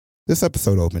This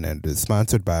episode Open-Ended is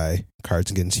sponsored by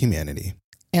Cards Against Humanity.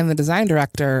 And the design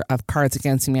director of Cards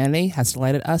Against Humanity has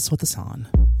delighted us with a song.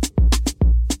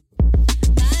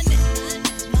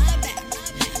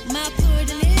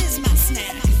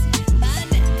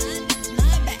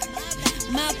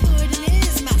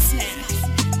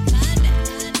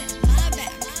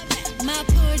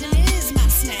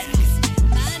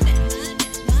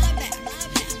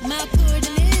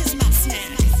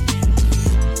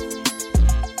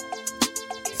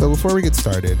 So before we get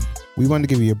started, we want to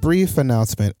give you a brief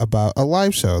announcement about a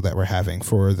live show that we're having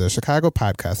for the Chicago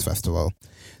Podcast Festival.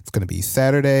 It's going to be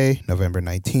Saturday, November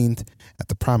 19th at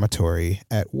the Promontory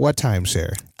at what time,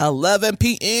 Cher? 11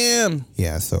 p.m.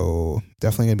 Yeah, so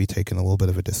definitely going to be taking a little bit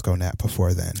of a disco nap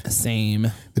before then.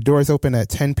 Same. The doors open at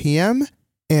 10 p.m.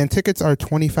 and tickets are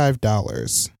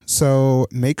 $25. So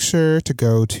make sure to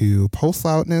go to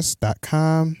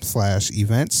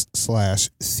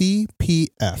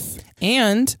postloudness.com/events/CPF.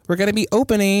 And we're going to be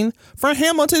opening for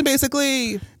Hamilton,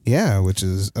 basically. Yeah, which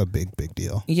is a big, big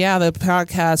deal. Yeah, the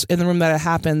podcast In the Room That It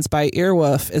Happens by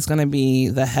Earwolf is going to be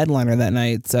the headliner that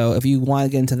night. So if you want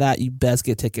to get into that, you best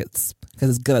get tickets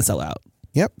because it's going to sell out.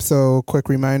 Yep. So quick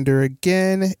reminder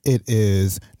again, it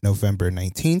is November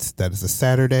 19th. That is a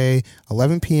Saturday,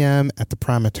 11 p.m. at the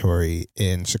Promontory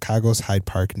in Chicago's Hyde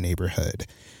Park neighborhood.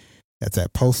 That's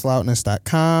at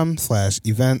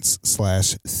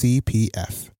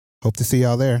postloudness.com/events/CPF. Hope to see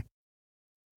y'all there.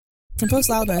 From Post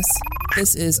Loudness,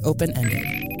 this is Open Ended,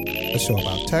 A show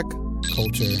about tech,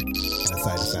 culture, and a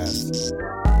side of fast.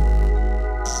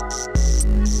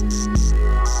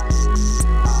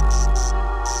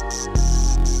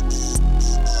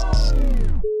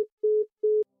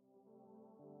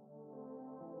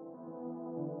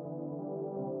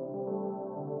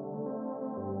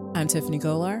 I'm Tiffany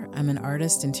Gholar. I'm an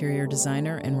artist, interior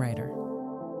designer, and writer.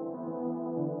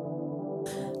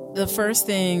 The first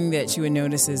thing that you would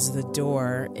notice is the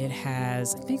door. It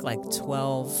has, I think, like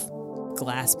 12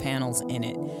 glass panels in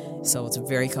it. So it's a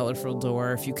very colorful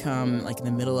door. If you come like in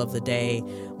the middle of the day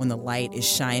when the light is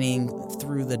shining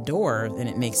through the door, then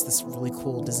it makes this really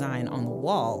cool design on the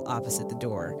wall opposite the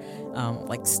door,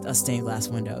 like a stained glass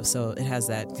window. So it has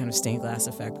that kind of stained glass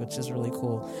effect, which is really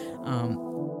cool.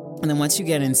 And then once you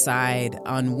get inside,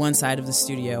 on one side of the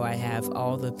studio, I have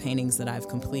all the paintings that I've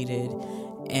completed.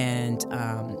 And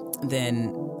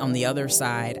then on the other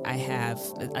side,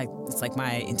 it's like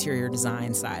my interior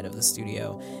design side of the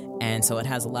studio. And so it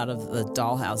has a lot of the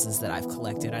dollhouses that I've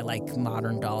collected. I like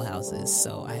modern dollhouses.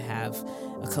 So I have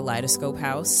a kaleidoscope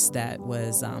house that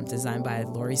was designed by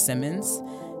Laurie Simmons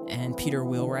and Peter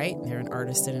Wheelwright. They're an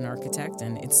artist and an architect,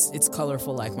 and it's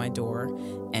colorful like my door,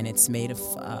 and it's made of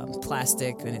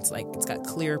plastic, and it's got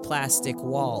clear plastic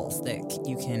walls that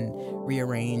you can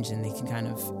rearrange, and they can kind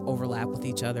of overlap with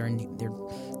each other, and they're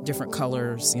different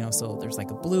colors, so there's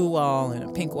like a blue wall and a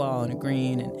pink wall and a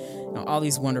green, and all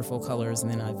these wonderful colors.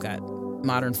 And then I've got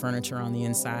modern furniture on the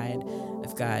inside.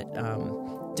 I've got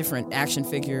different action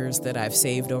figures that I've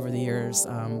saved over the years.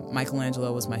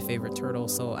 Michelangelo was my favorite turtle,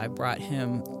 so I brought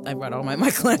all my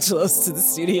Michelangelos to the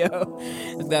studio.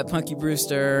 I've got Punky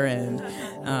Brewster and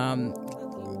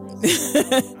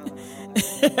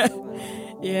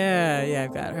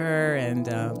I've got her and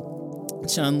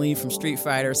Chun-Li from Street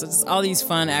Fighter. So just all these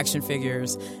fun action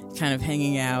figures kind of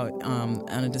hanging out on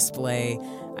a display.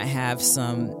 I have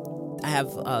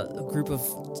a group of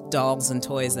dolls and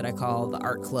toys that I call the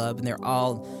Art Club, and they're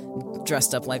all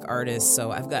dressed up like artists.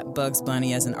 So I've got Bugs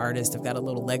Bunny as an artist. I've got a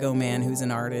little Lego man who's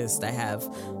an artist. I have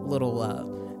a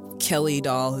little Kelly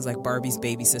doll who's like Barbie's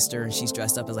baby sister, and she's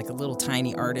dressed up as like a little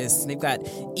tiny artist. And they've got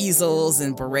easels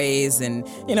and berets and,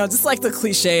 just like the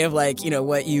cliche of like,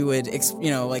 what you would,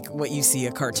 like what you see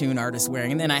a cartoon artist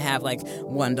wearing. And then I have like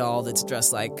one doll that's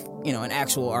dressed like, an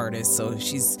actual artist. So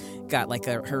she's got like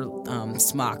her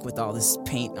smock with all this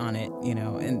paint on it,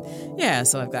 and yeah,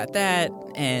 so I've got that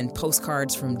and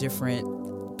postcards from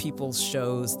different people's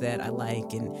shows that I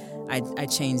like, and I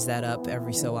change that up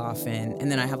every so often.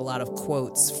 And then I have a lot of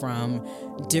quotes from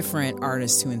different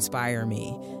artists who inspire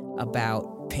me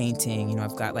about painting.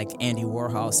 I've got like Andy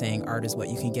Warhol saying art is what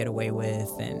you can get away with,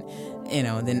 and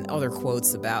and then other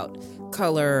quotes about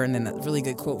color, and then a really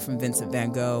good quote from Vincent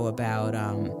van Gogh about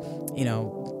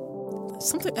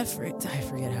something, I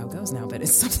forget how it goes now, but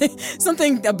it's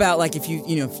something about like if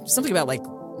something about like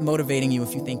motivating you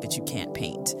if you think that you can't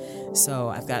paint. So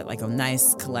I've got like a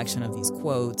nice collection of these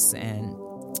quotes and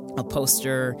a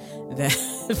poster that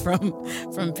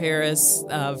from Paris,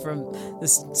 from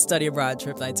this study abroad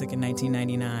trip that I took in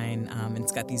 1999, and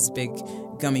it's got these big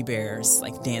gummy bears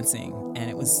like dancing, and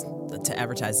it was to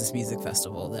advertise this music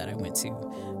festival that I went to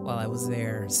while I was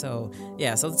there. So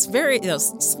so it's very,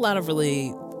 it's a lot of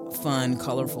really fun,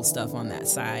 colorful stuff on that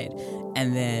side.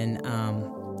 And then,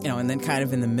 and then kind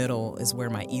of in the middle is where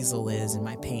my easel is and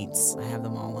my paints. I have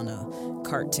them all on a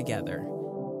cart together.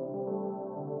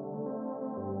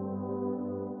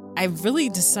 I really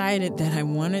decided that I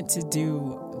wanted to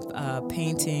do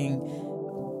painting.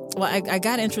 Well, I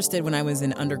got interested when I was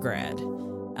in undergrad.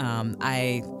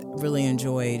 I really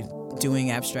enjoyed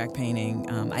doing abstract painting.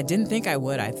 I didn't think I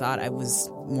would. I thought I was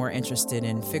more interested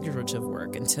in figurative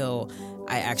work until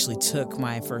I actually took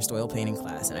my first oil painting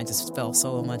class, and I just fell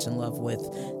so much in love with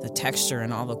the texture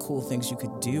and all the cool things you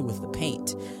could do with the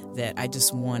paint that I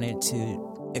just wanted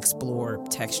to explore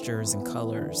textures and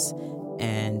colors.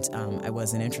 And I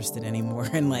wasn't interested anymore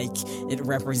in like it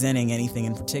representing anything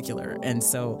in particular. And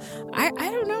so I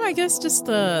don't know, I guess just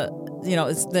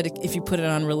it's that if you put it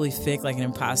on really thick, like an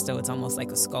impasto, it's almost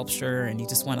like a sculpture, and you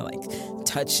just want to like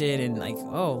touch it and like,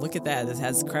 oh, look at that, this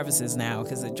has crevices now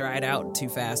because it dried out too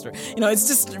fast, or it's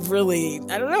just really,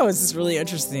 I don't know, it's just really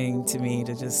interesting to me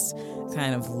to just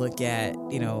kind of look at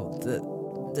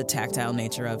the tactile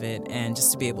nature of it, and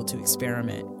just to be able to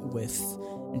experiment with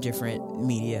different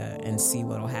media and see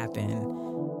what'll happen.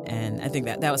 And I think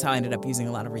that was how I ended up using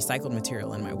a lot of recycled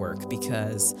material in my work,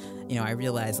 because, I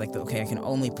realized like, okay, I can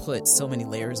only put so many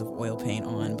layers of oil paint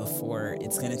on before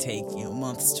it's going to take,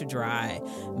 months to dry.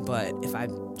 But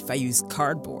if I use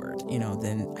cardboard,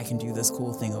 then I can do this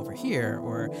cool thing over here.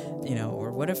 Or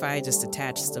what if I just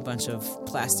attached a bunch of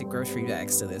plastic grocery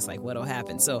bags to this? Like, what'll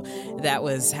happen? So that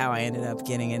was how I ended up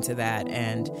getting into that.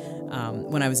 And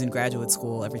when I was in graduate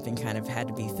school, everything kind of had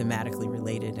to be thematically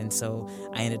related. And so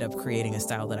I ended up creating a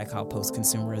style that I call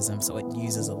post-consumerism. So it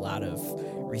uses a lot of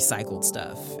recycled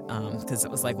stuff, because it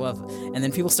was like, well, and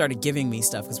then people started giving me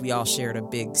stuff because we all shared a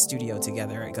big studio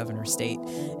together at Governor State,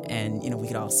 and we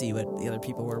could all see what the other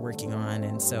people were working on.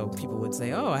 And so people would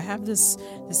say, oh, I have this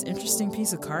interesting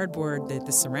piece of cardboard that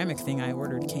the ceramic thing I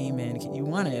ordered came in, you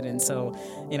want it? And so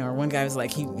one guy was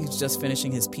like, he was just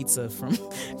finishing his pizza from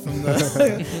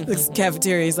the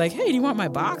cafeteria. He's like, hey, do you want my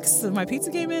box? My pizza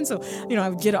came in. So I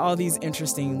would get all these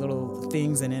interesting little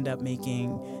things and end up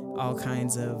making all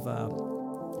kinds of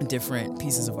different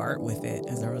pieces of art with it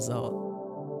as a result.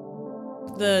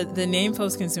 The name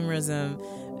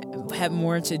post-consumerism had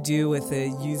more to do with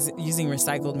using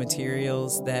recycled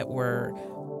materials that were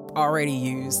already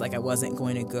used. Like, I wasn't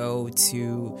going to go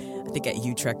to, I think at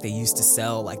Utrecht they used to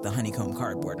sell like the honeycomb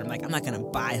cardboard. I'm like, I'm not going to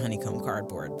buy honeycomb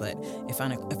cardboard, but if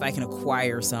I can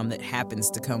acquire some that happens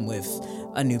to come with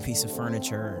a new piece of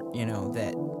furniture,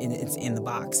 that it's in the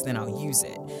box, then I'll use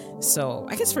it. So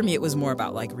I guess for me it was more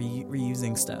about like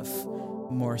reusing stuff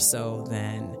more so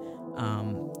than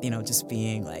just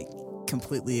being like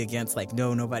completely against like,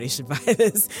 no, nobody should buy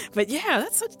this. But yeah,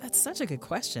 that's such a good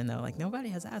question though. Like, nobody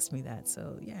has asked me that.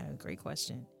 So yeah, great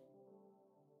question.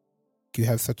 You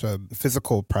have such a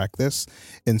physical practice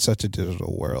in such a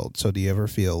digital world. So do you ever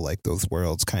feel like those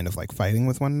worlds kind of like fighting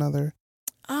with one another?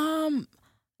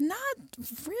 Not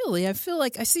really. I feel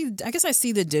like I guess I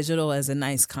see the digital as a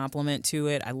nice complement to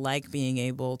it. I like being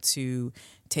able to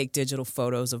take digital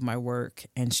photos of my work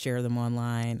and share them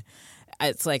online.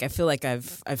 It's like I feel like I've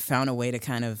found a way to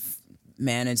kind of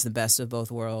manage the best of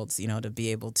both worlds, to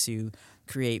be able to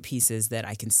create pieces that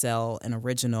I can sell an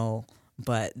original,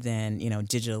 but then,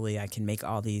 digitally I can make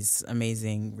all these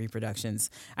amazing reproductions.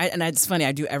 And it's funny,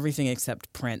 I do everything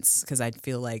except prints, because I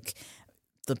feel like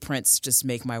the prints just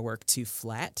make my work too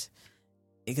flat,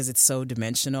 because it's so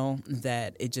dimensional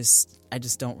that I just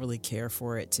don't really care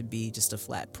for it to be just a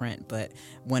flat print. But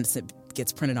once it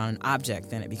gets printed on an object,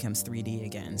 then it becomes 3D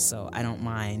again. So I don't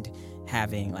mind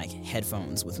having like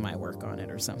headphones with my work on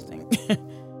it or something.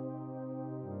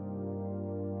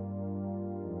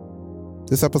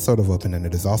 This episode of Open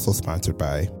Ended is also sponsored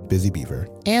by Busy Beaver.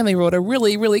 And they wrote a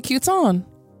really, really cute song.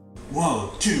 1,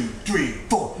 2, 3,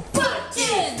 4.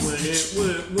 Buttons! Buttons!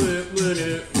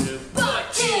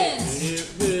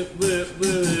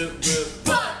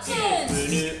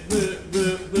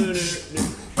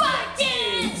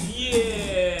 Buttons!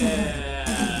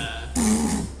 Yeah!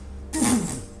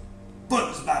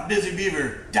 Buttons by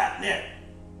BusyBeaver.net.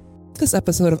 This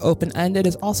episode of Open Ended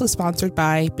is also sponsored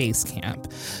by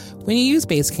Basecamp. When you use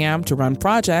Basecamp to run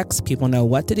projects, people know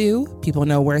what to do, people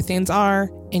know where things are,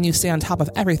 and you stay on top of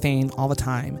everything all the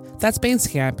time. That's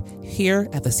Basecamp here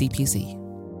at the CPC.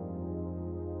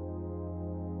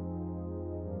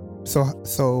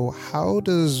 So how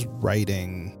does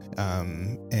writing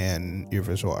and your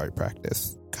visual art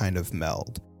practice kind of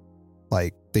meld?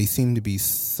 like they seem to be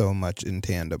so much in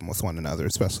tandem with one another,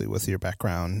 especially with your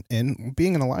background and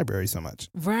being in a library so much.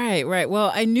 Right.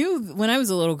 Well, I knew when I was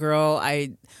a little girl,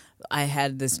 I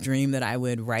had this dream that I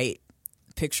would write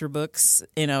picture books,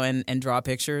 and draw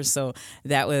pictures. So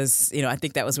that was, I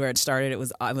think that was where it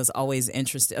started. I was always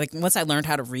interested. Like once I learned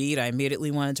how to read, I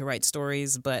immediately wanted to write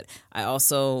stories, but I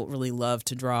also really loved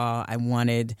to draw. I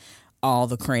wanted all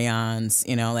the crayons,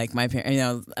 like my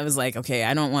parents, I was like, okay,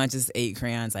 I don't want just 8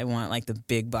 crayons. I want like the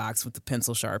big box with the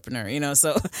pencil sharpener,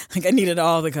 so like I needed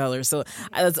all the colors. So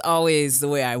that's always the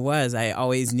way I was. I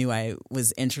always knew I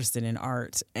was interested in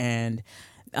art. And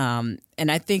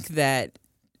I think that,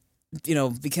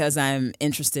 because I'm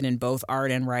interested in both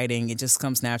art and writing, it just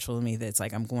comes natural to me that it's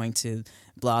like I'm going to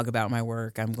blog about my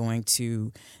work. I'm going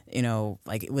to,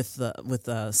 like with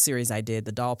the series I did,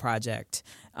 the Doll Project,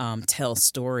 tell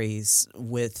stories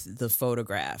with the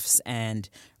photographs and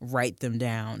write them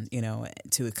down,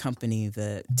 to accompany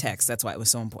the text. That's why it was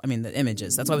so important. I mean, the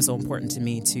images. That's why it was so important to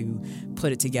me to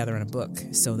put it together in a book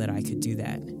so that I could do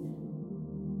that.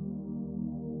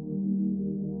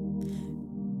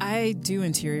 I do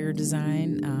interior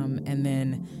design, and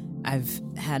then I've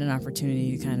had an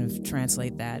opportunity to kind of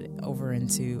translate that over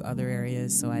into other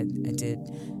areas. So I did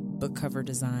book cover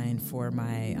design for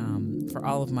my for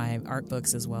all of my art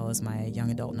books as well as my young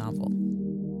adult novel.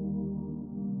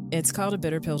 It's called A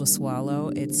Bitter Pill to Swallow.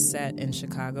 It's set in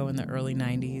Chicago in the early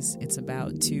 90s. It's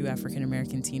about 2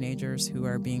 African-American teenagers who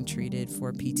are being treated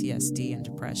for PTSD and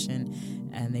depression,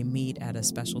 and they meet at a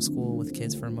special school with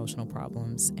kids for emotional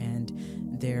problems, and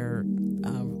their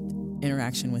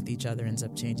interaction with each other ends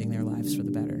up changing their lives for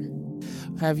the better.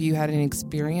 Have you had any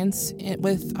experience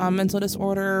with mental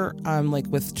disorder, like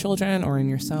with children or in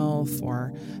yourself,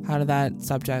 or how did that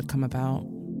subject come about?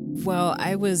 Well,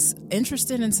 I was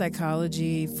interested in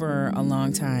psychology for a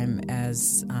long time,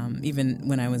 as even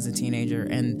when I was a teenager.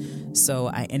 And so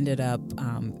I ended up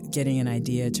getting an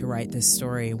idea to write this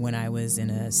story when I was in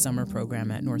a summer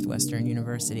program at Northwestern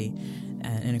University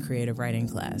in a creative writing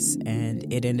class.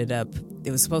 And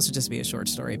it was supposed to just be a short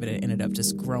story, but it ended up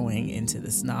just growing into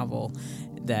this novel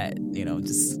that,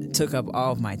 just took up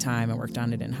all of my time. I worked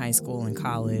on it in high school and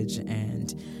college,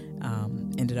 and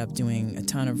ended up doing a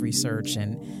ton of research.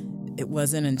 And it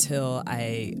wasn't until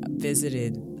I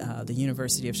visited the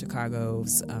University of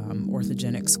Chicago's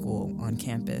orthogenic school on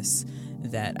campus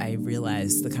that I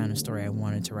realized the kind of story I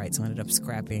wanted to write. So I ended up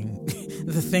scrapping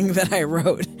the thing that I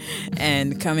wrote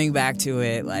and coming back to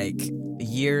it like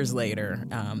years later,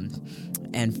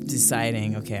 and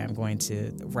deciding, okay, I'm going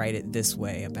to write it this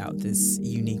way about this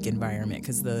unique environment,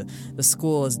 because the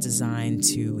school is designed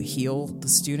to heal the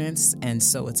students, and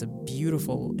so it's a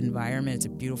beautiful environment. It's a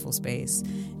beautiful space.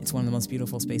 It's one of the most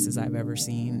beautiful spaces I've ever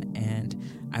seen, and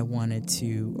I wanted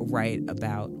to write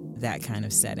about that kind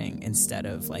of setting instead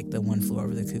of like the One Flew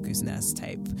Over the Cuckoo's Nest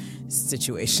type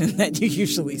situation that you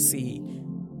usually see.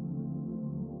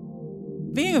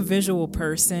 Being a visual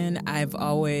person, I've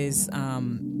always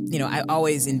I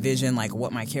always envision like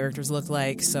what my characters look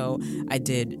like. So I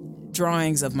did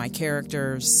drawings of my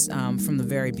characters from the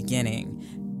very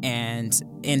beginning, and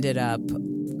ended up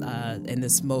in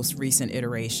this most recent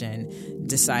iteration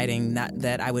deciding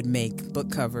that I would make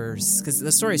book covers, because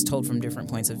the story is told from different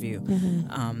points of view.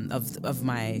 Of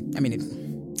my. I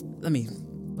mean, let me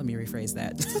rephrase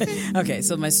that. Okay,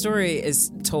 so my story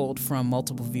is told from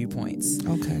multiple viewpoints.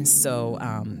 Okay. So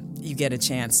you get a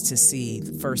chance to see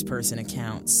first-person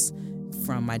accounts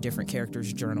from my different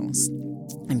characters' journals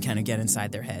and kind of get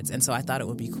inside their heads. And so I thought it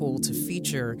would be cool to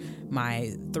feature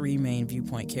my 3 main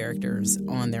viewpoint characters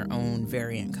on their own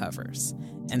variant covers,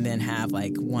 and then have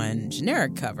like one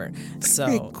generic cover. So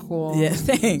very cool. Yeah,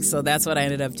 thanks. So that's what I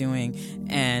ended up doing.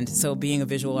 And so being a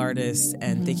visual artist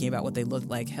and thinking about what they looked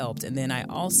like helped. And then I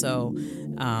also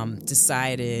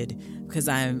decided, because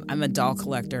I'm a doll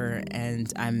collector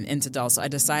and I'm into dolls, so I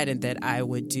decided that I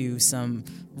would do some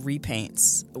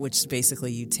repaints, which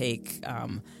basically you take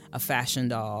a fashion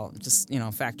doll, just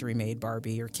factory made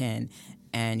Barbie or Ken,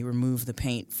 and you remove the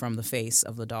paint from the face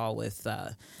of the doll with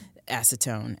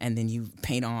acetone, and then you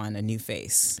paint on a new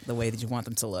face the way that you want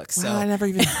them to look. Wow, So I never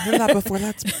even heard that before.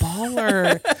 That's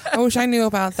baller. I wish I knew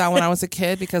about that when I was a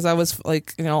kid, because I was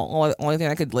like, only thing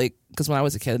I could because when I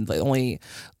was a kid, the only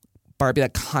Barbie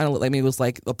that kind of looked like me was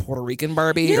like the Puerto Rican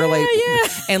Barbie, or like,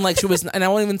 and like she was, and I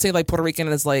won't even say like Puerto Rican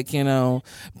as like,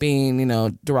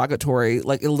 being, derogatory.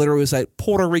 Like it literally was like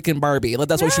Puerto Rican Barbie. Like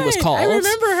that's what she was called. I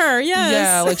remember her. Yes.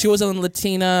 Yeah. Like she wasn't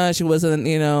Latina. She wasn't,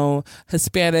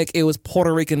 Hispanic. It was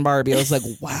Puerto Rican Barbie. I was like,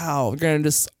 wow, you're going to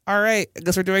just all right, I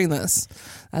guess we're doing this.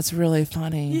 That's really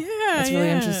funny. Yeah, that's really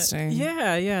interesting.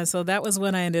 Yeah. So that was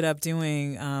what I ended up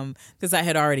doing because I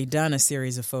had already done a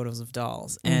series of photos of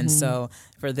dolls. And so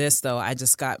for this, though, I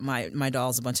just got my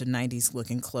dolls a bunch of 90s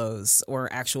looking clothes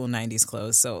or actual 90s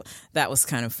clothes. So that was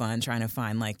kind of fun trying to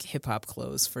find like hip hop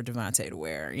clothes for Devontae to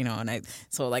wear, you know. And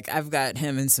I've got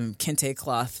him in some kente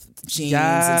cloth jeans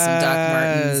and some Doc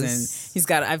Martens, and he's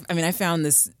got. I found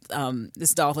this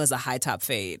doll who has a high top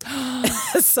fade.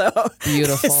 So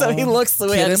beautiful. So he looks the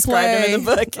way I described him in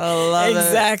the book. I love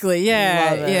exactly. it.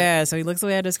 Yeah. Yeah. So he looks the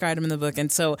way I described him in the book.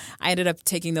 And so I ended up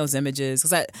taking those images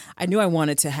because I knew I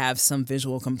wanted to have some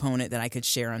visual component that I could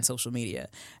share on social media.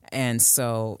 And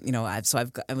so, you know, I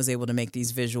was able to make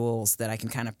these visuals that I can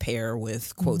kind of pair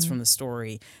with quotes from the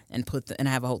story and and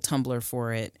I have a whole Tumblr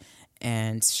for it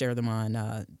and share them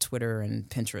on Twitter and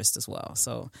Pinterest as well.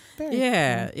 So,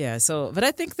 yeah. So, but I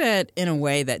think that in a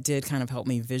way that did kind of help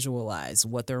me visualize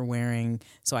what they're wearing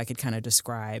so I could kind of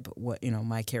describe what, you know,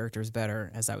 my characters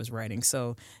better as I was writing.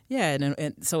 So, yeah.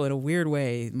 And so in a weird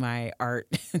way, my art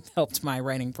helped my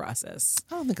writing process.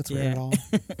 I don't think it's weird at all.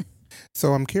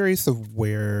 So I'm curious of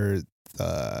where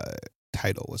the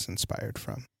title was inspired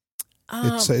from.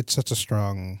 It's such a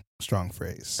strong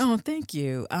phrase. Oh, thank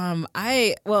you.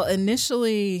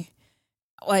 Initially,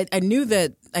 I knew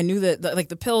that like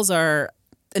the pills are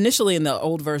initially in the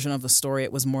old version of the story.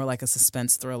 It was more like a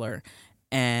suspense thriller,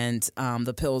 and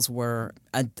the pills were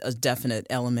a definite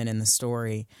element in the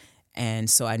story, and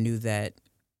so I knew that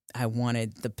I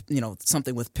wanted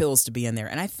something with pills to be in there.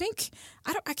 And I think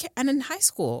and in high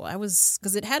school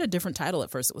because it had a different title at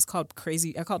first. It was called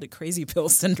I called it Crazy Pill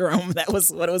Syndrome. That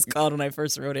was what it was called when I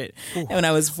first wrote it. And when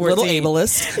I was 14. Little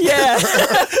ableist. Yeah.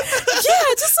 Yeah,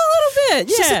 just a little bit.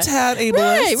 Yeah. Just a tad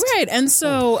ableist. Right. And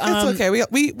so it's okay.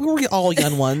 We were all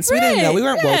young ones. We didn't know. We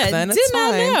weren't woke then. It's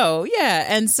fine. Did not know. Yeah.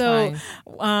 And so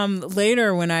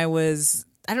later when I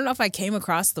don't know if I came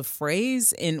across the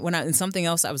phrase in something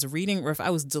else I was reading, or if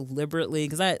I was deliberately,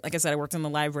 because like I said, I worked in the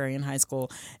library in high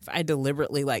school. If I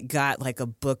deliberately got like a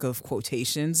book of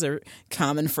quotations or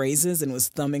common phrases and was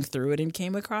thumbing through it and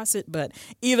came across it. But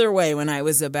either way, when I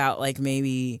was about like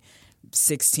maybe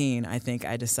 16, I think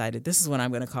I decided this is what I'm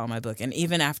going to call my book. And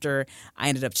even after I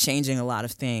ended up changing a lot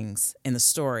of things in the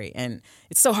story, and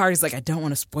it's so hard. It's like I don't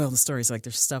want to spoil the story. So like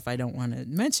there's stuff I don't want to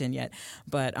mention yet,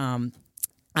 but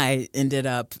I ended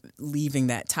up leaving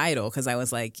that title because I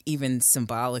was like, even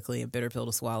symbolically, a bitter pill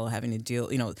to swallow, having to deal,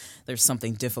 there's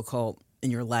something difficult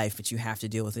in your life, but you have to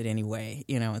deal with it anyway.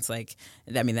 It's like,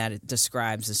 that it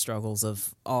describes the struggles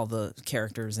of all the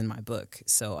characters in my book.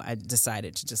 So I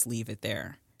decided to just leave it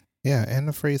there. Yeah, and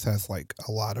the phrase has like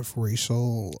a lot of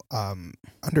racial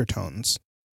undertones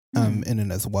in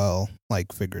it as well,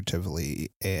 like figuratively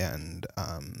and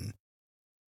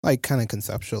like kind of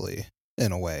conceptually.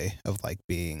 In a way of like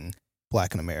being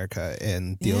Black in America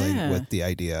and dealing with the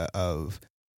idea of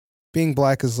being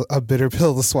Black is a bitter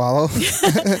pill to swallow.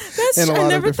 That's in a lot I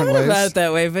never of different thought ways. about it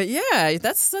that way, but yeah,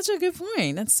 that's such a good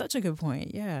point.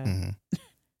 Yeah. Mm-hmm.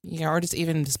 Yeah, or just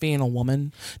being a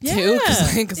woman too.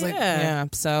 Yeah.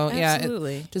 So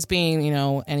absolutely. Just being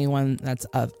anyone that's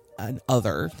an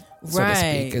other, so to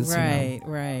speak, is right,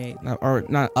 or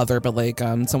not other, but like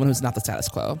someone who's not the status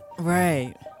quo.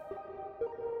 Right.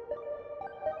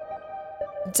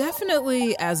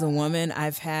 Definitely, as a woman,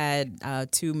 I've had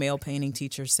 2 male painting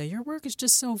teachers say, your work is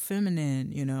just so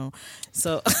feminine,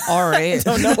 So, all right. I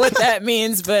don't know what that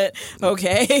means, but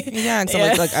okay. Yeah, so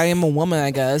like I am a woman,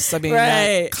 I guess. I mean,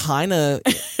 that kind of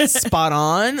spot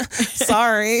on.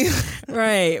 Sorry.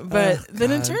 Right, but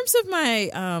in terms of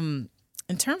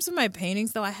my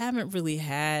paintings, though, I haven't really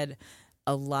had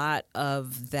a lot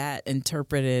of that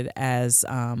interpreted as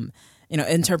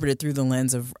interpreted through the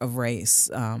lens of race,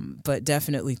 but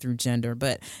definitely through gender.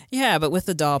 But with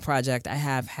the doll project, I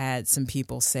have had some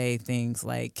people say things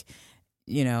like,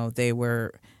 they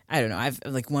were, I don't know, I've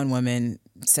like one woman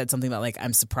said something about like,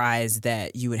 I'm surprised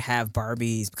that you would have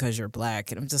Barbies because you're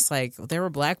Black. And I'm just like, well, there were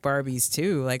Black Barbies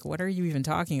too. Like, what are you even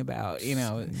talking about?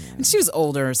 And she was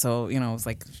older. So, it was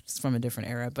like from a different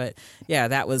era. But yeah,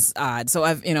 that was odd. So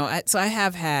I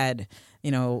have had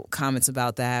comments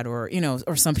about that, or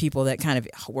some people that kind of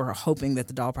were hoping that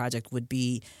the doll project would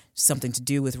be something to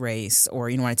do with race, or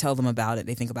when I tell them about it,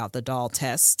 they think about the doll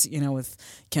test, with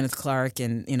Kenneth Clark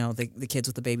and the kids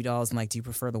with the baby dolls, and like, do you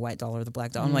prefer the white doll or the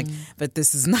black doll? I'm like, but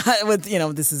this is not what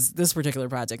this particular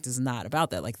project is not about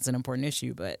that. Like, it's an important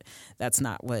issue, but that's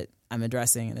not what I'm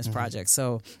addressing in this project.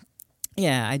 So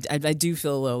Yeah, I do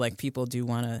feel though like people do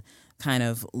want to kind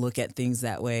of look at things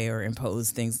that way or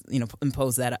impose things,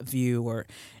 impose that view, or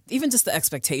even just the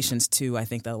expectations too. I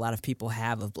think that a lot of people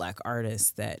have of Black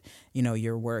artists that,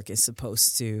 your work is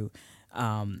supposed to,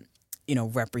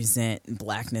 represent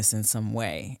Blackness in some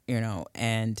way,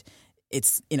 and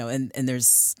it's, and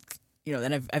there's,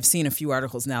 and I've seen a few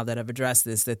articles now that have addressed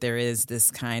this, that there is this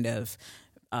kind of,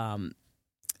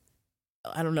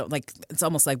 I don't know, like it's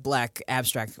almost like Black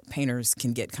abstract painters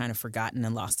can get kind of forgotten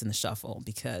and lost in the shuffle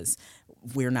because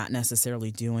we're not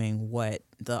necessarily doing what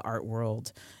the art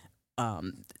world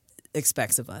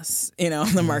expects of us,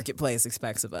 the marketplace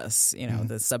expects of us,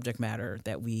 the subject matter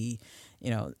that we,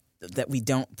 that we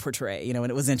don't portray, and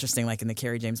it was interesting, like in the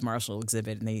Kerry James Marshall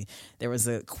exhibit, and there was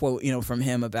a quote, from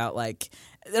him about like,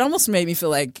 it almost made me feel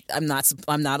like I'm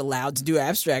not allowed to do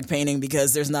abstract painting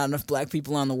because there's not enough Black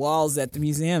people on the walls at the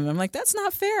museum. I'm like, that's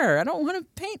not fair. I don't want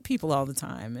to paint people all the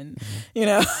time, and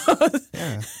Yeah.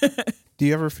 Do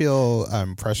you ever feel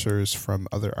pressures from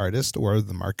other artists or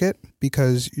the market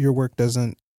because your work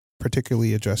doesn't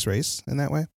particularly address race in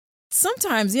that way?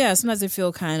 Sometimes, yeah. Sometimes I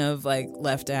feel kind of like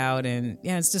left out, and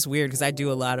yeah, it's just weird because I've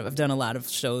done a lot of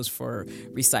shows for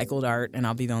recycled art, and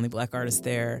I'll be the only Black artist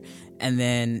there. And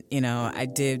then, I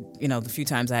did, the few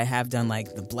times I have done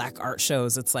like the Black art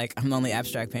shows, it's like I'm the only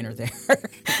abstract painter there.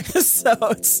 So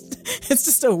it's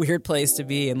just a weird place to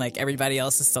be, and like everybody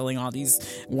else is selling all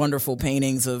these wonderful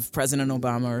paintings of President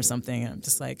Obama or something. And I'm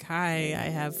just like, hi, I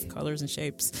have colors and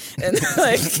shapes, and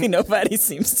like nobody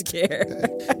seems to care.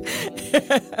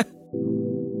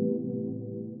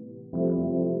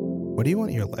 What do you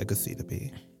want your legacy to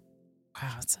be?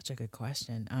 Wow, that's such a good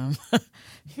question.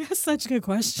 You have such good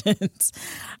questions.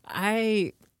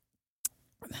 Let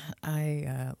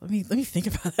me think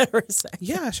about that for a second.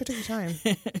 Yeah, sure, take your time.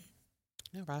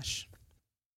 No rush.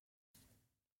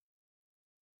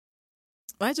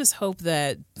 I just hope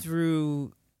that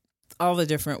through all the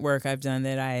different work I've done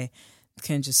that I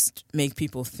can just make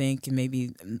people think and maybe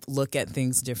look at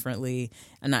things differently.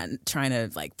 I'm not trying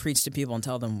to like preach to people and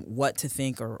tell them what to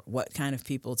think or what kind of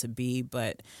people to be,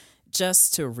 but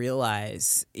just to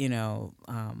realize, that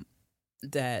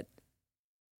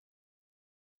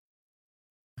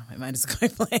my mind is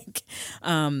going blank.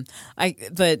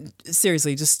 But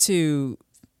seriously, just to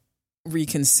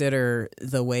reconsider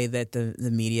the way that the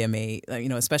media may,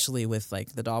 especially with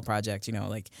like the Doll Project,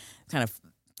 like kind of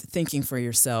thinking for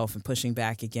yourself and pushing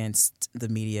back against the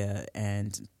media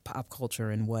and pop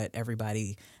culture and what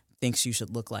everybody thinks you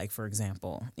should look like, for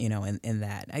example, in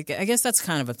that. I guess that's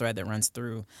kind of a thread that runs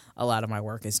through a lot of my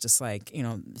work. It's just like,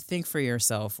 think for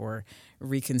yourself or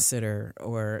reconsider,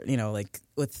 or, like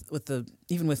with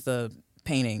the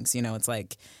paintings, it's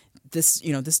like this,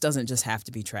 this doesn't just have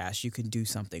to be trash. You can do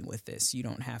something with this. You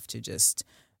don't have to just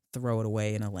throw it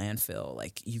away in a landfill.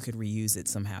 Like you could reuse it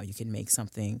somehow. You can make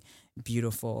something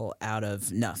beautiful out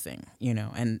of nothing,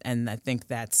 and I think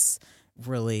that's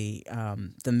really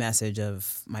the message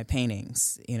of my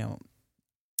paintings,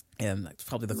 and that's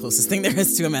probably the closest thing there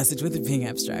is to a message with it being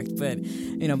abstract, but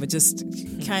just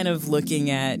kind of looking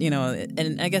at,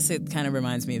 and I guess it kind of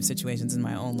reminds me of situations in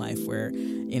my own life where,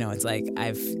 it's like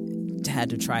I've had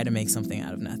to try to make something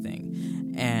out of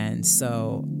nothing. And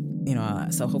so,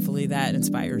 so hopefully that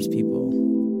inspires people.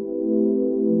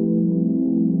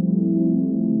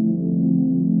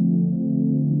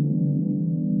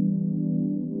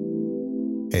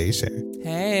 Hey, Cher.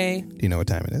 Hey, Do you know what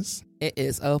time it is? it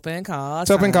is open call. It's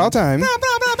open call time.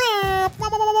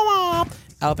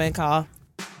 Open call.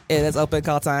 It is open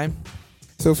call time.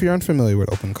 So if you're unfamiliar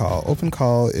with open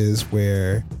call is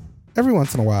where every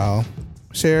once in a while,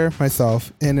 Cher,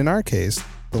 myself, and in our case,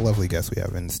 the lovely guest we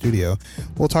have in the studio,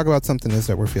 we'll talk about something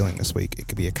that we're feeling this week. It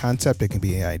could be a concept, it can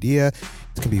be an idea,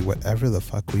 it can be whatever the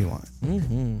fuck we want.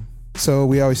 Mm-hmm. So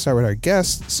we always start with our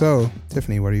guests. So,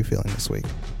 Tiffany, what are you feeling this week?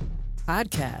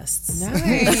 Podcasts.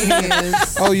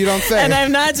 Nice. Oh, you don't say. And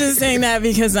I'm not just saying that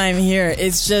because I'm here.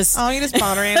 It's just... Oh, you're just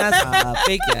pondering us up.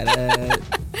 They get it.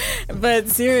 But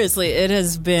seriously, it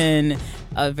has been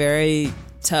a very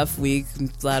tough week. A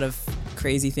lot of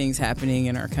crazy things happening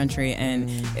in our country. And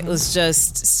it was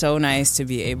just so nice to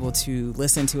be able to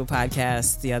listen to a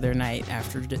podcast the other night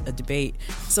after a debate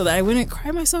so that I wouldn't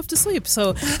cry myself to sleep.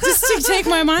 So just to take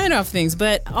my mind off things.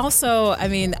 But also, I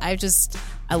mean, I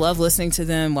love listening to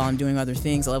them while I'm doing other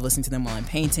things. I love listening to them while I'm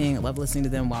painting. I love listening to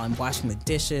them while I'm washing the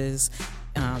dishes.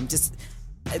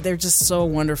 They're just so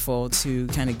wonderful to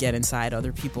kind of get inside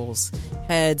other people's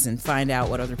heads and find out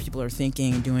what other people are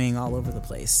thinking and doing all over the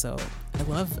place. So I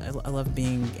love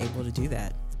being able to do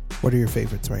that. What are your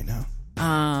favorites right now?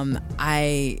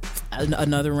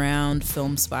 Another Round,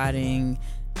 Film Spotting,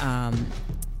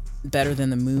 Better Than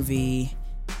the Movie,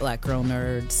 Black Girl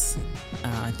Nerds.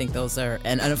 I think those are,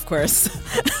 and of course,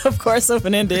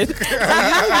 Open Ended. You don't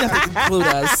have to include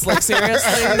us. Like,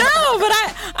 seriously? No, but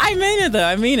I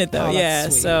mean it though. Oh, yeah.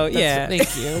 that's sweet. So yeah.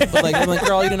 Thank you. But like, I'm like,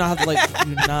 girl, you do not have to. Like,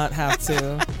 you do not have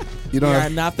to. You don't I'm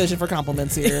have, not fishing for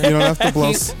compliments here. you don't have to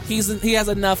blow. He has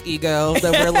enough ego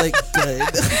that we're like good.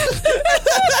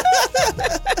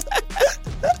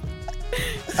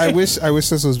 I wish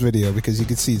this was video because you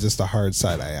could see just the hard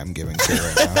side I am giving to it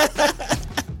right now.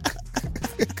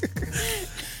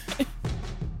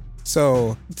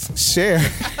 So, Cher.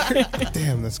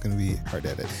 Damn, that's going to be hard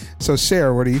to edit. So,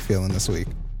 Cher, what are you feeling this week?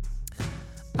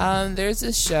 There's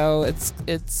this show.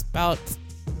 It's about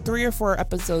 3 or 4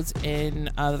 episodes in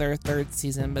their 3rd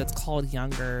season, but it's called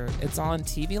Younger. It's on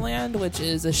TV Land, which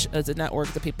is a network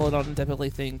that people don't typically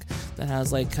think that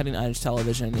has like cutting edge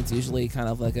television. It's usually kind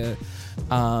of like a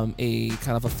kind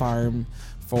of a farm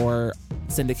for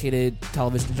syndicated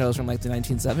television shows from like the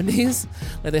 1970s,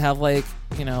 where they have like,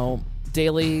 you know,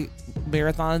 daily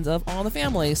marathons of All in the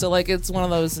Family. So like it's one of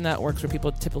those networks where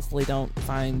people typically don't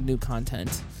find new content,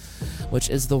 which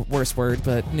is the worst word,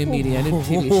 but new media, new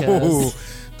TV shows.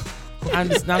 I'm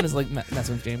just like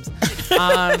messing with James.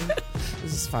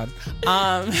 This is fun.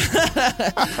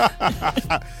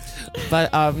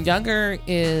 But Younger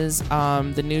is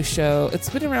the new show. It's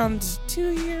been around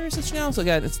 2 years now, so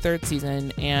again, it's 3rd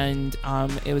season, and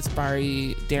it was by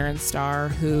Darren Star,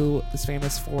 who is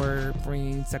famous for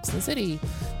bringing Sex and the City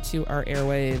to our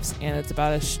airwaves, and it's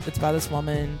about this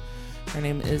woman. Her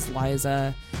name is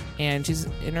Liza, and she's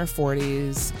in her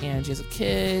 40s, and she has a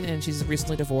kid, and she's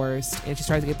recently divorced, and she's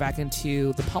trying to get back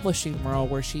into the publishing world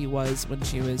where she was when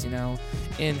she was, you know,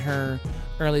 in her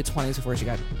early 20s before she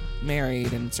got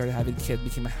married and started having kids,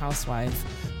 became a housewife.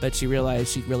 But she realized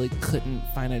she really couldn't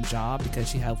find a job because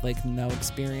she had like no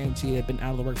experience. She had been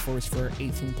out of the workforce for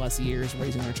 18 plus years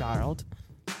raising her child,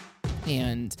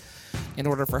 and in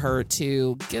order for her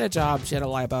to get a job, she had to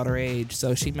lie about her age.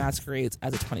 So she masquerades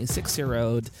as a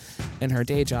 26-year-old in her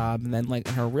day job, and then like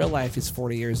in her real life, she's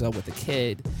 40 years old with a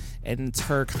kid. And it's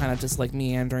her kind of just like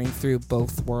meandering through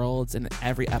both worlds. And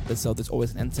every episode, there's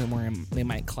always an incident where they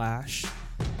might clash.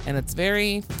 And it's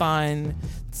very fun,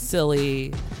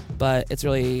 silly, but it's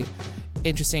really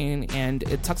interesting. And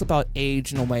it talks about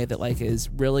age in a way that like is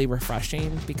really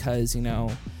refreshing, because, you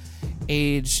know,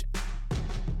 age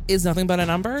is nothing but a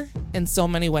number in so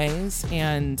many ways.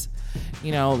 And,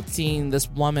 you know, seeing this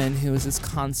woman who is just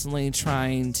constantly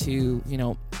trying to, you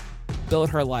know,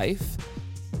 build her life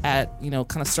at, you know,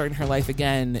 kind of starting her life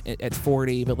again at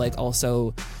 40, but like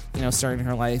also, you know, starting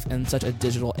her life in such a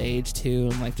digital age too.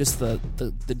 And like just the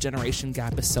generation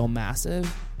gap is so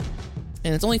massive.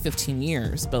 And it's only 15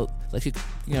 years, but like she,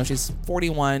 you know, she's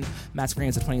 41, masquerading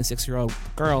as a 26-year-old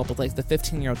girl, but like the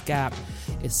 15-year-old gap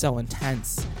is so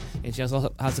intense. And she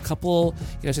also has a couple,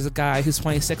 you know, she's a guy who's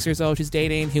 26 years old she's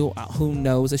dating who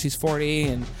knows that she's 40,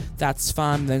 and that's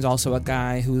fun. There's also a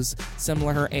guy who's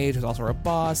similar her age, who's also her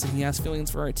boss, and he has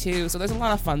feelings for her too. So there's a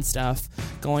lot of fun stuff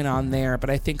going on there, but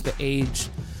I think the age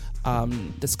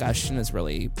discussion is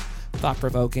really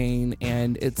thought-provoking,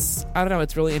 and it's, I don't know,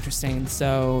 it's really interesting.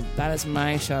 So that is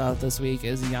my shout out this week,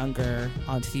 is Younger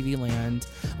on TV Land.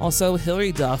 Also,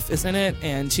 Hilary Duff is in it,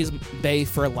 and she's bae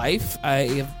for life. I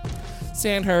have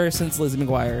stand her since Lizzie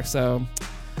McGuire, so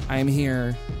I am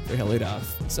here for Hilary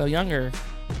Duff. So Younger,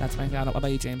 that's my shout out. What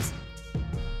about you, James?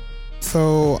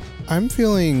 So I'm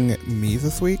feeling me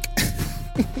this week.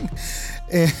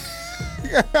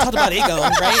 Talked about ego,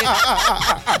 right?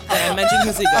 I mentioned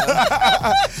his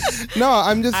ego. No,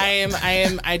 I'm just.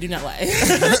 I do not lie.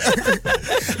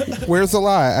 Where's the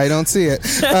lie? I don't see it.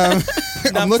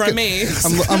 Not looking, from me.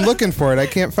 I'm looking for it. I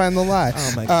can't find the lie.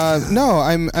 Oh my God. No,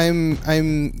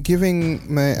 I'm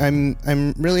giving my.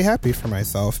 I'm really happy for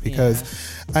myself because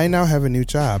I now have a new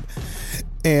job,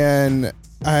 and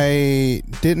I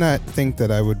did not think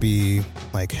that I would be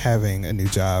like having a new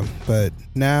job, but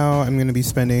now I'm going to be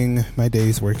spending my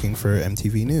days working for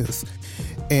MTV News,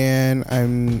 and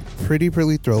I'm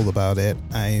really thrilled about it.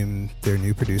 I'm their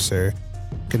new producer,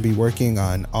 going to be working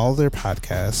on all their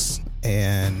podcasts,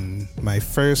 and my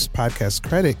first podcast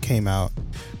credit came out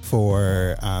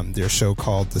for their show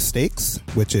called The Stakes,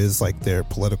 which is like their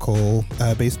political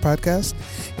based podcast,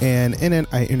 and in it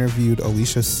I interviewed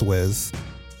Alicia Swizz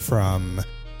from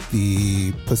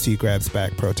the Pussy Grabs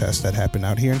Back protest that happened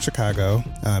out here in Chicago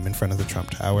in front of the Trump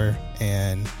Tower.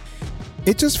 And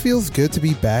it just feels good to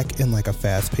be back in like a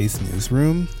fast-paced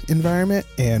newsroom environment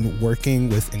and working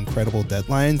with incredible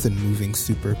deadlines and moving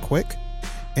super quick.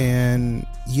 And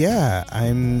yeah,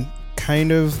 I'm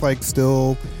kind of like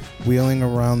still wheeling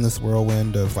around this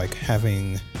whirlwind of like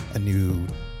having a new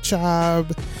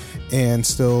job and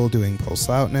still doing Post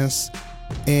Loudness.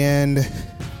 And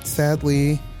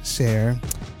sadly, Cher,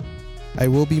 I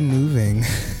will be moving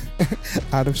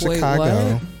out of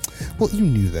Chicago. What? Well, you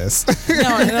knew this.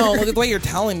 No. The way you're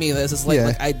telling me this is like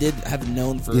I did have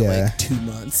known for like 2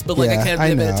 months, but like I can't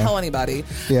admit to tell anybody.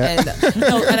 Yeah.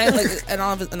 And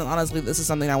honestly, this is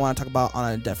something I want to talk about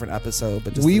on a different episode.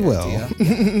 But just we will.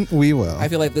 Yeah. We will. I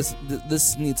feel like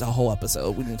this needs a whole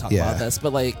episode. We need to talk about this.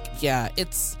 But like,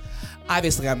 it's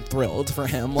obviously I'm thrilled for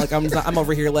him. Like I'm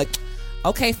over here like,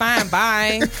 okay, fine,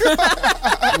 bye.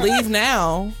 Leave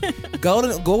now.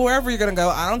 Go wherever you're gonna go.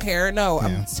 I don't care. No,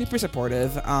 I'm super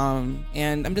supportive.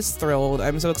 And I'm just thrilled.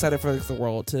 I'm so excited for the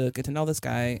world to get to know this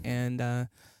guy and the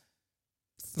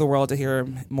world to hear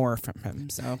more from him.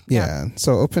 So yeah.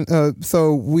 So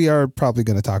we are probably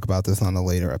going to talk about this on a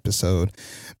later episode,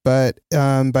 but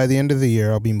by the end of the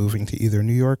year, I'll be moving to either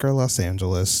New York or Los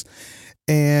Angeles,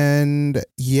 and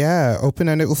Open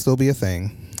Ended will still be a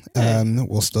thing.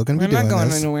 We're still going to be doing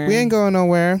this. Anywhere. We ain't going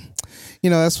nowhere. You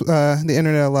know, that's the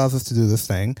internet allows us to do this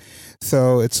thing.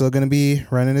 So it's still going to be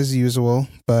running as usual.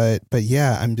 But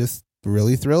yeah, I'm just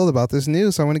really thrilled about this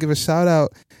news. So I want to give a shout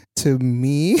out to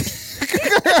me.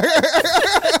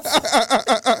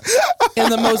 In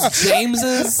the most James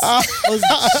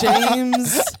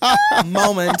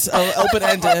moment of Open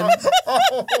Ended,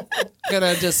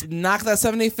 gonna just knock that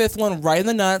 75th one right in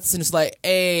the nuts and just like,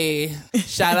 hey,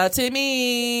 shout out to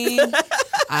me.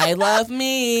 I love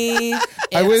me.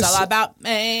 It's all about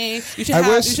me. You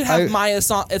should have Maya's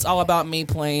song. It's all about me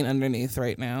playing underneath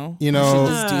right now. You know, you should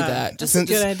just do that. Just a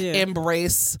good idea.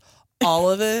 Embrace all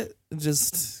of it.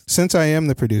 Since I am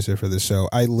the producer for the show,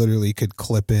 I literally could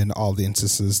clip in all the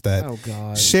instances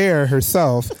that Cher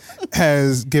herself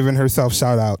has given herself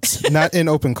shout outs, not in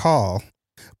open call,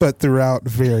 but throughout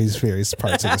various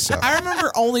parts of the show. I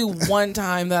remember only one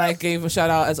time that I gave a shout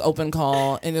out as open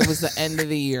call, and it was the end of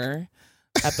the year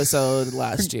episode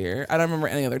last year. I don't remember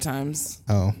any other times.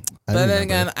 Oh, but then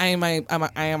again, I am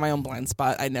my own blind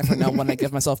spot. I never know when I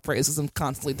give myself praise because I'm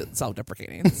constantly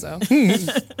self-deprecating. So.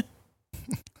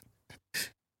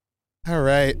 All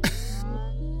right.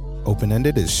 Open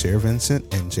Ended is Cher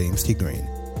Vincent and James T. Green,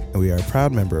 and we are a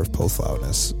proud member of Post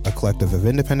Loudness, a collective of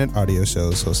independent audio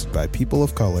shows hosted by people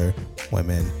of color,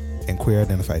 women, and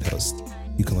queer-identified hosts.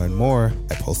 You can learn more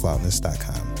at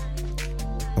postloudness.com.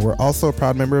 And we're also a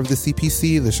proud member of the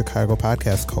CPC, the Chicago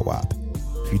Podcast Co-op.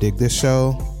 If you dig this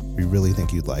show, we really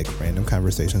think you'd like Random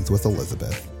Conversations with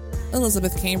Elizabeth.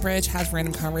 Elizabeth Cambridge has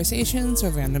random conversations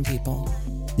with random people.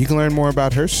 You can learn more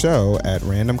about her show at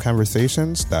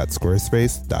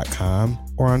randomconversations.squarespace.com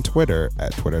or on Twitter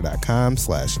at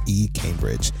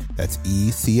twitter.com/eCambridge. That's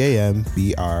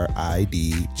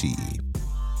ECAMBRIDGE.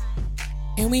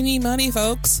 And we need money,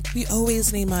 folks. We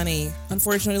always need money.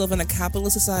 Unfortunately, we live in a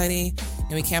capitalist society,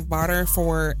 and we can't barter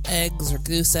for eggs or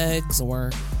goose eggs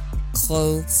or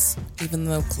clothes, even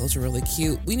though clothes are really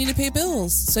cute. We need to pay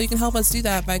bills. So you can help us do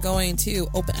that by going to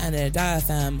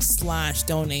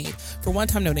openended.fm/donate for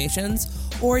one-time donations,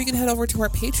 or you can head over to our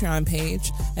Patreon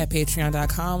page at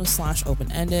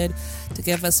patreon.com/openended to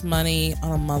give us money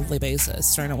on a monthly basis,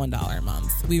 starting at $1 a month.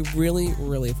 We really,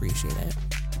 really appreciate it.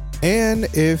 And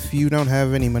if you don't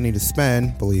have any money to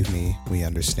spend, believe me, we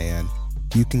understand.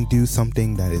 You can do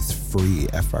something that is free,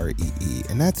 FREE,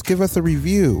 and that's give us a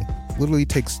review. Literally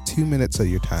takes 2 minutes of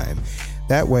your time.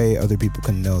 That way other people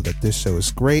can know that this show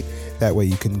is great. That way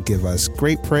you can give us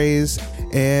great praise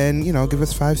and, you know, give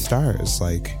us 5 stars.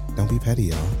 Like, don't be petty,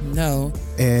 y'all. No.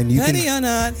 And you petty or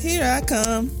not, here I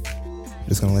come.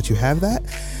 Just gonna let you have that.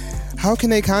 How can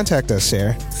they contact us,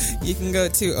 Cher? You can go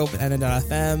to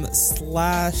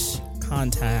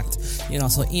openended.fm/contact. You can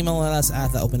also email us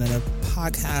at the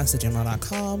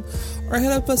openendedpodcast@gmail.com or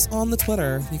hit up us on the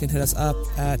Twitter. You can hit us up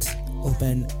at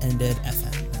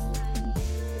openendedfm.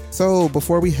 So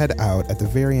before we head out, at the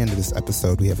very end of this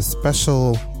episode, we have a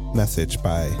special message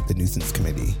by the Nuisance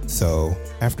Committee. So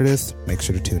after this, make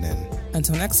sure to tune in.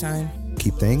 Until next time,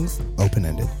 keep things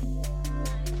open-ended.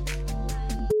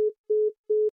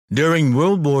 During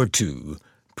World War II,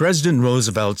 President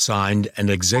Roosevelt signed an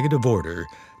executive order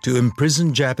to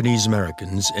imprison Japanese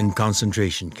Americans in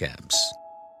concentration camps.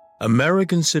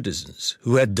 American citizens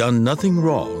who had done nothing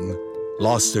wrong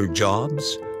lost their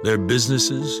jobs, their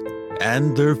businesses,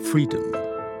 and their freedom.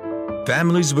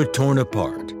 Families were torn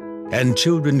apart, and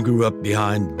children grew up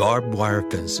behind barbed wire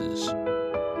fences.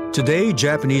 Today,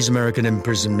 Japanese American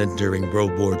imprisonment during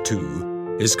World War II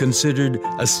is considered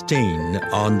a stain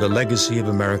on the legacy of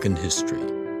American history.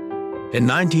 In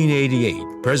 1988,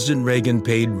 President Reagan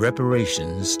paid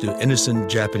reparations to innocent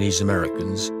Japanese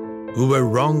Americans who were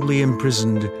wrongly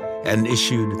imprisoned and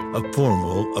issued a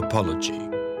formal apology.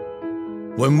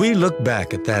 When we look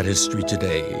back at that history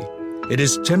today, it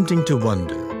is tempting to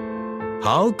wonder,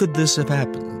 how could this have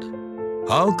happened?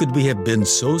 How could we have been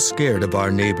so scared of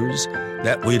our neighbors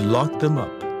that we locked them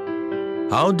up?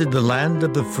 How did the land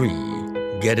of the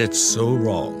free get it so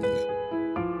wrong?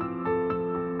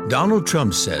 Donald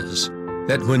Trump says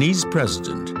that when he's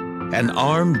president, an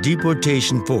armed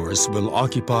deportation force will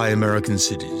occupy American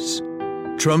cities.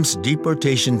 Trump's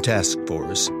deportation task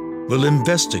force will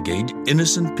investigate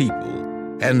innocent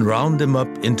people and round them up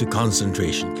into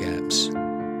concentration camps.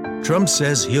 Trump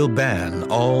says he'll ban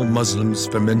all Muslims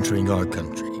from entering our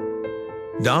country.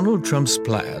 Donald Trump's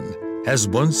plan has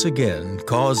once again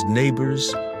caused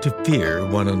neighbors to fear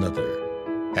one another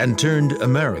and turned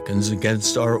Americans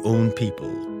against our own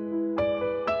people.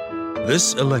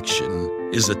 This election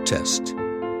is a test.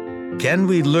 Can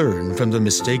we learn from the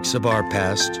mistakes of our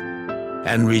past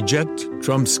and reject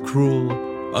Trump's cruel,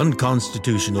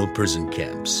 unconstitutional prison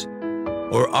camps?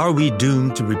 Or are we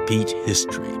doomed to repeat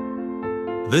history?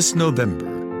 This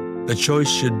November, the choice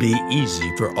should be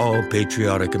easy for all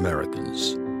patriotic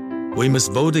Americans. We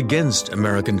must vote against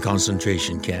American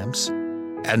concentration camps,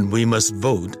 and we must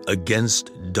vote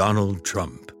against Donald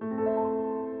Trump.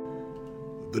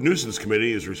 The Nuisance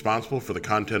Committee is responsible for the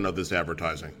content of this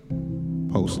advertising.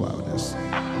 Post loudness.